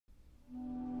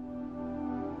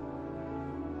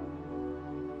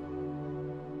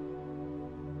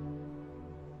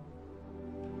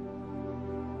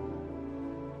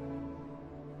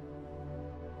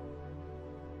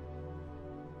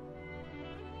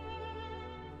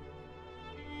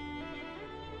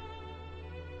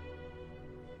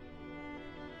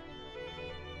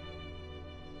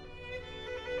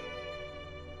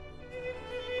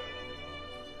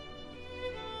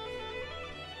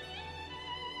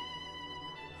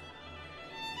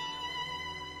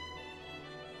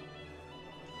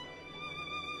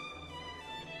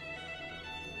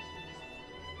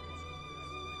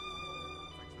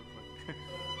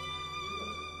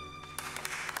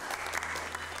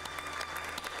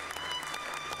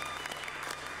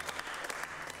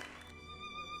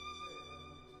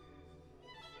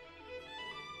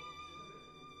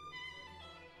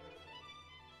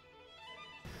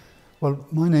Well,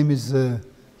 my name is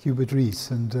Hugh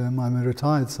Rees, and I'm a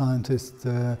retired scientist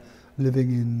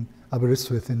living in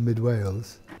Aberystwyth in mid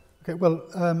Wales. Okay, well,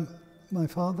 my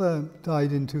father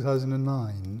died in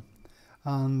 2009,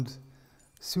 and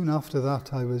soon after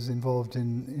that I was involved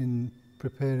in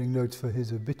preparing notes for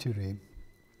his obituary,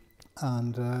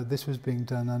 and this was being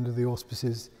done under the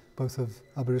auspices both of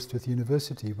Aberystwyth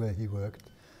University, where he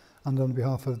worked, and on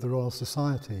behalf of the Royal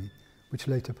Society, which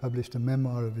later published a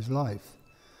memoir of his life.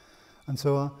 And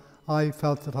so I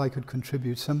felt that I could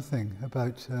contribute something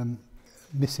about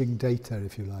missing data,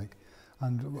 if you like.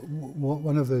 And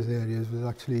one of those areas was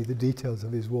actually the details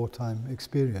of his wartime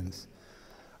experience.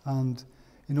 And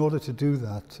in order to do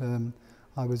that,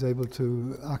 I was able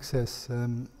to access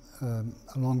a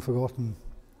long-forgotten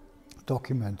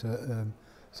document,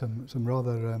 some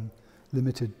rather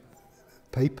limited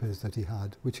papers that he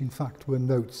had, which in fact were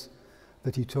notes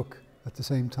that he took at the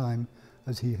same time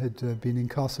as he had been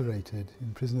incarcerated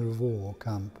in prisoner of war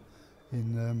camp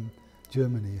in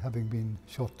Germany, having been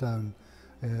shot down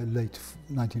late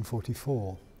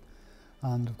 1944.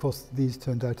 And of course these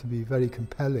turned out to be very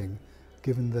compelling,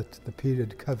 given that the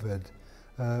period covered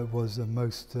was the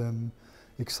most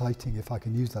exciting, if I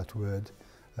can use that word,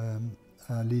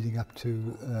 leading up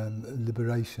to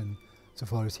liberation, so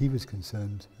far as he was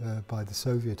concerned, by the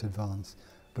Soviet advance,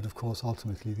 but of course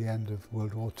ultimately the end of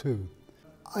World War II.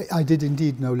 I did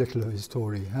indeed know little of his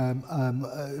story.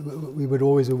 We were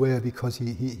always aware, because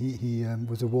he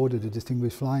was awarded a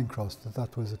Distinguished Flying Cross,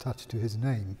 that was attached to his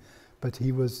name. But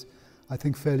he was, I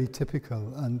think, fairly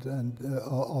typical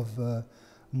of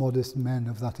modest men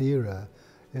of that era.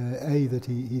 That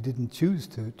he didn't choose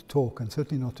to talk, and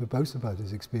certainly not to boast about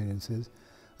his experiences.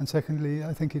 And secondly,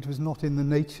 I think it was not in the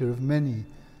nature of many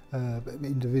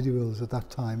individuals at that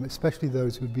time, especially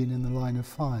those who'd been in the line of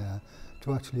fire,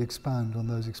 to actually expand on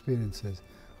those experiences.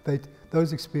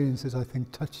 Those experiences, I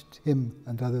think, touched him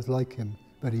and others like him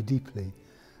very deeply,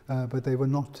 but they were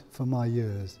not for my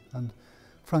years. And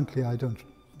frankly, I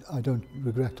don't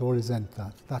regret or resent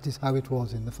that. That is how it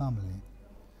was in the family.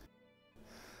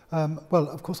 Well,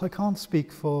 of course, I can't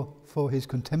speak for his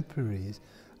contemporaries.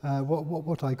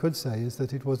 What I could say is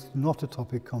that it was not a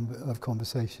topic of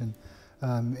conversation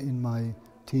in my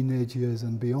teenage years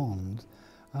and beyond.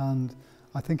 And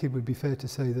I think it would be fair to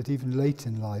say that even late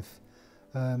in life,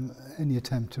 any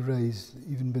attempt to raise,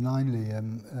 even benignly,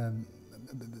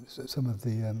 some of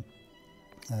the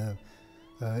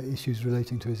issues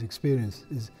relating to his experience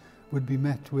would be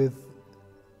met with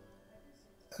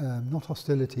not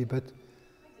hostility, but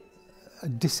a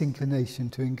disinclination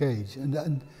to engage.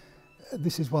 And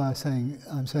this is why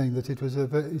I'm saying that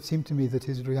it seemed to me that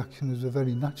his reaction was a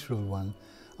very natural one.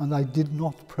 And I did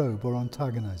not probe or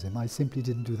antagonize him. I simply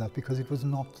didn't do that because it was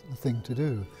not the thing to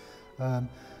do.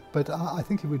 But I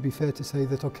think it would be fair to say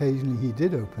that occasionally he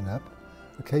did open up.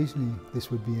 Occasionally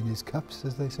this would be in his cups,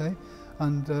 as they say.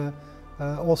 And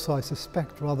also, I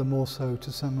suspect, rather more so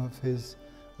to some of his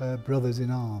brothers in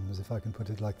arms, if I can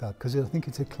put it like that, because I think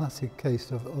it's a classic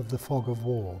case of the fog of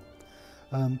war.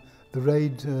 The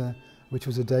raid, which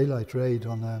was a daylight raid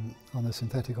on a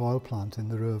synthetic oil plant in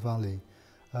the Ruhr Valley,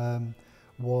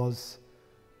 was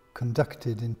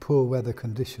conducted in poor weather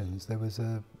conditions. There was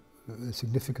a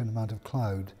significant amount of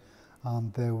cloud,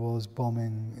 and there was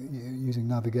bombing using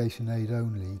navigation aid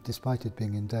only, despite it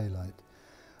being in daylight.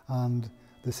 And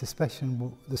the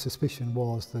suspicion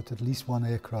was that at least one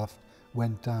aircraft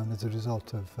went down as a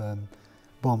result of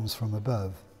bombs from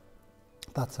above.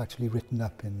 That's actually written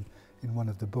up in one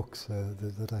of the books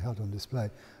that I had on display.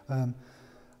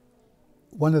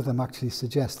 One of them actually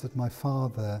suggests that my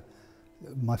father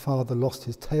lost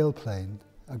his tailplane,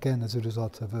 again as a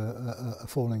result of a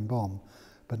falling bomb,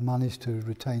 but managed to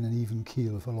retain an even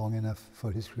keel for long enough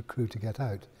for his crew to get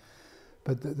out.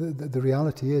 But the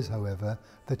reality is, however,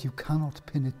 that you cannot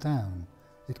pin it down.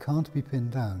 It can't be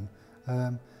pinned down.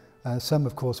 Some,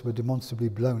 of course, were demonstrably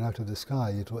blown out of the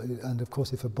sky, and of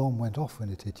course if a bomb went off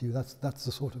when it hit you, that's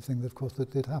the sort of thing that, of course,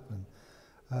 that did happen.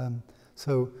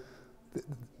 So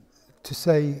to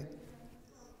say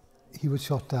he was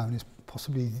shot down is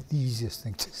possibly the easiest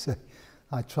thing to say.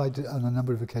 I tried to, on a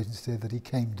number of occasions, to say that he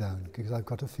came down, because I've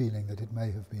got a feeling that it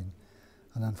may have been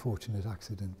an unfortunate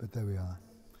accident, but there we are.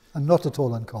 And not at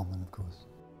all uncommon, of course.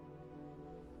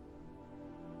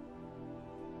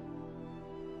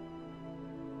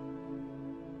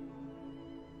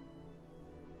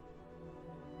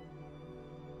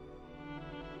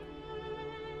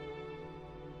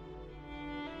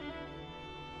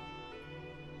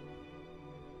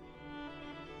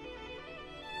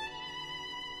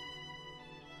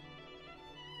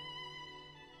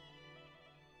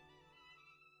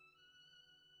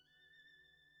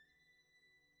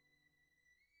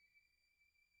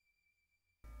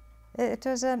 It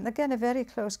was, again, a very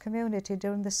close community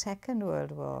during the Second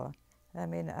World War. I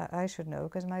mean, I should know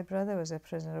because my brother was a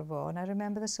prisoner of war, and I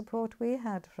remember the support we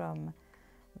had from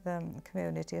the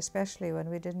community, especially when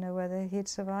we didn't know whether he'd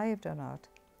survived or not.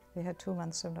 We had 2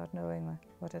 months of not knowing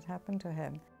what had happened to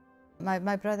him.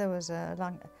 My brother was a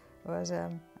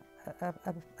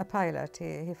pilot.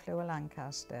 He flew a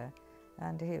Lancaster,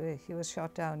 and he was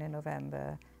shot down in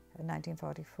November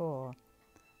 1944.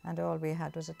 And all we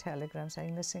had was a telegram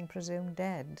saying missing, presumed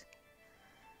dead.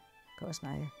 Of course,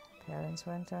 my parents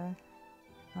went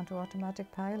onto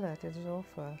automatic pilot. It was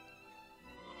awful.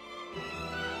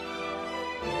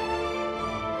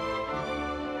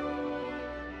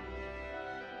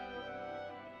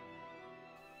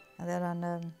 And then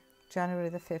on January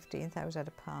the 15th, I was at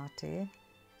a party,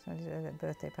 a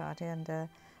birthday party, and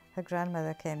her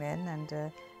grandmother came in,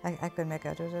 and I couldn't make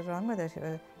out what was wrong with her. She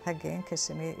was hugging,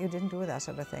 kissing me. You didn't do that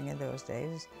sort of thing in those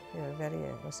days. You were very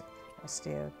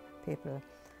austere people.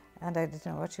 And I didn't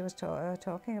know what she was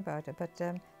talking about, but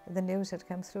the news had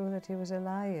come through that he was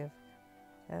alive.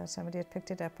 Somebody had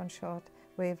picked it up on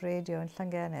short-wave radio in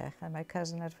Llangennech, and my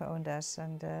cousin had phoned us,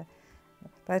 and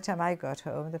by the time I got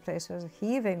home, the place was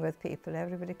heaving with people,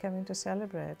 everybody coming to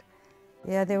celebrate.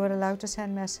 Yeah, they were allowed to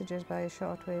send messages by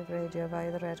shortwave radio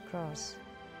via the Red Cross.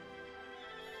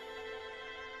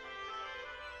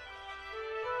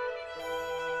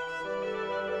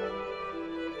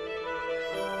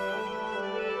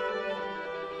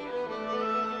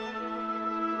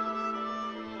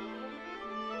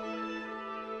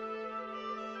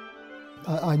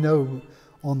 I know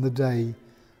on the day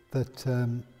that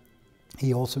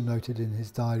he also noted in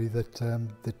his diary that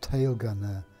the tail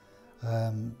gunner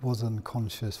was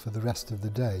unconscious for the rest of the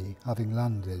day, having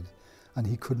landed, and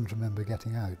he couldn't remember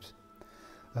getting out.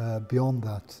 Beyond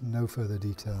that, no further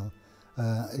detail,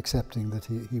 excepting that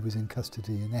he was in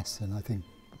custody in Essen,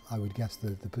 I would guess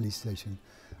the police station,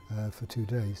 for 2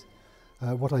 days.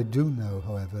 What I do know,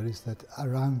 however, is that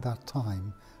around that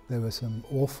time there were some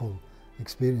awful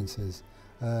experiences,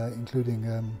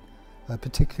 including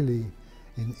particularly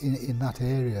in that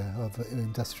area of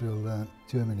industrial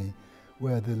Germany,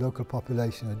 where the local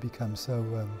population had become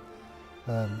so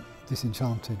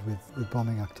disenchanted with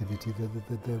bombing activity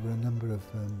that there were a number of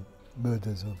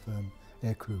murders of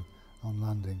aircrew on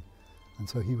landing. And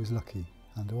so he was lucky,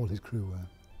 and all his crew were.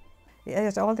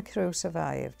 Yes, all the crew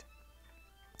survived,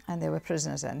 and they were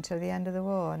prisoners until the end of the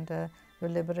war, and were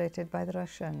liberated by the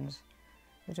Russians,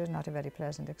 which was not a very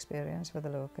pleasant experience for the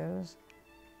locals.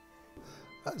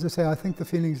 As I say, I think the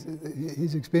feelings,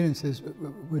 his experiences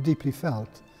were deeply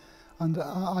felt. And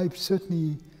I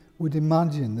certainly would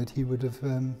imagine that he would have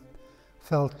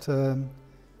felt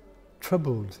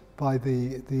troubled by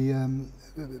the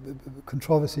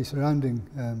controversy surrounding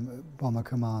Bomber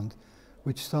Command,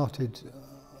 which started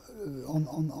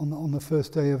on the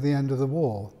first day of the end of the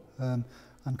war, and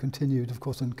continued, of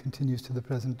course, and continues to the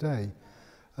present day.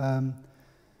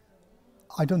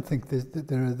 I don't think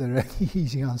there are any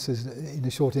easy answers in a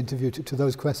short interview to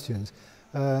those questions.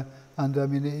 And I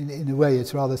mean, in a way,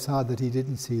 it's rather sad that he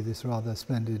didn't see this rather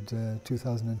splendid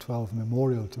 2012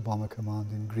 memorial to Bomber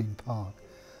Command in Green Park.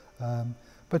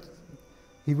 But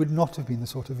he would not have been the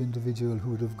sort of individual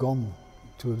who would have gone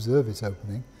to observe its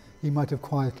opening. He might have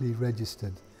quietly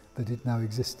registered that it now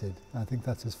existed. I think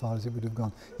that's as far as it would have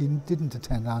gone. He didn't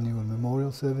attend annual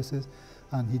memorial services,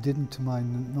 and he didn't, to my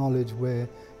knowledge, wear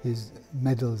his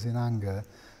medals in anger.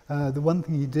 The one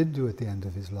thing he did do at the end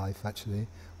of his life, actually,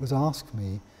 was ask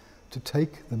me to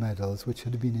take the medals, which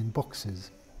had been in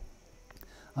boxes,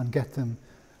 and get them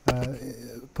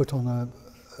put on a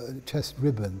chest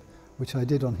ribbon, which I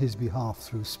did on his behalf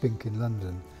through Spink in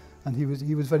London. And he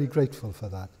was very grateful for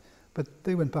that. But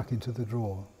they went back into the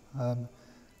drawer.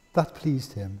 That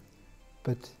pleased him,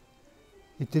 but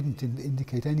it didn't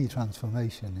indicate any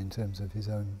transformation in terms of his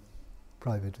own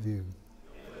private view.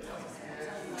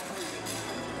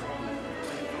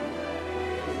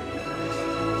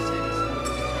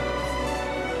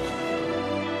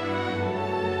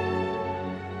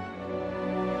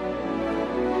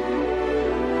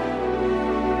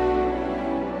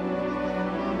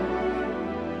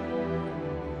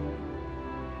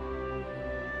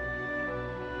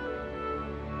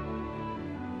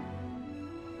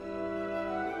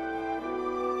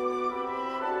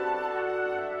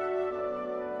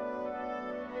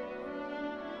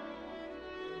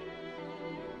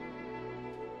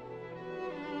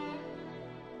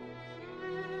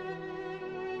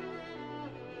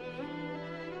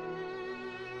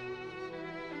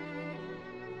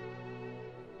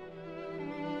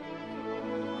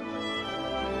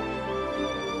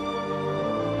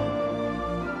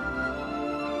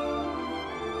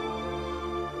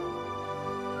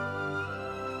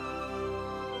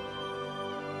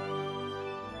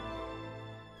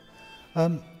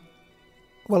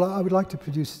 Well, I would like to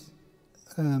produce,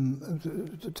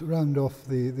 to round off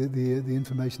the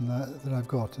information that I've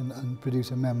got and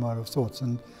produce a memoir of sorts,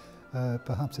 and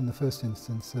perhaps in the first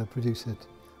instance produce it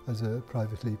as a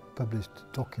privately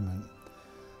published document.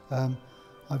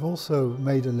 I've also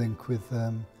made a link with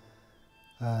a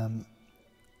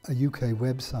UK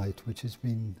website which has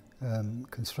been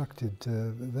constructed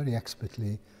very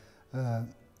expertly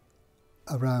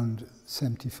around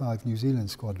 75 New Zealand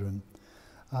Squadron,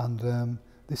 and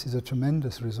this is a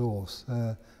tremendous resource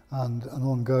and an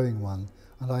ongoing one,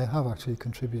 and I have actually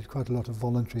contributed quite a lot of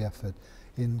voluntary effort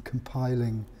in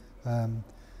compiling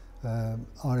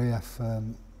RAF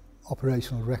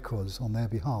operational records on their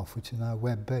behalf, which are now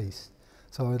web-based.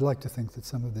 So I would like to think that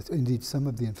some of this, indeed some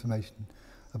of the information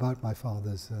about my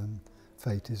father's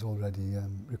fate is already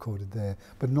recorded there,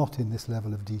 but not in this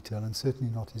level of detail, and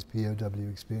certainly not his POW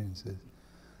experiences.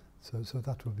 So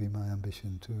that would be my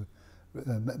ambition, to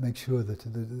make sure that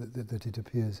it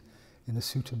appears in a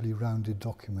suitably rounded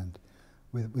document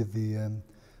with the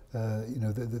you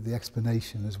know, the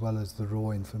explanation as well as the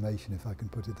raw information, if I can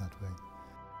put it that way.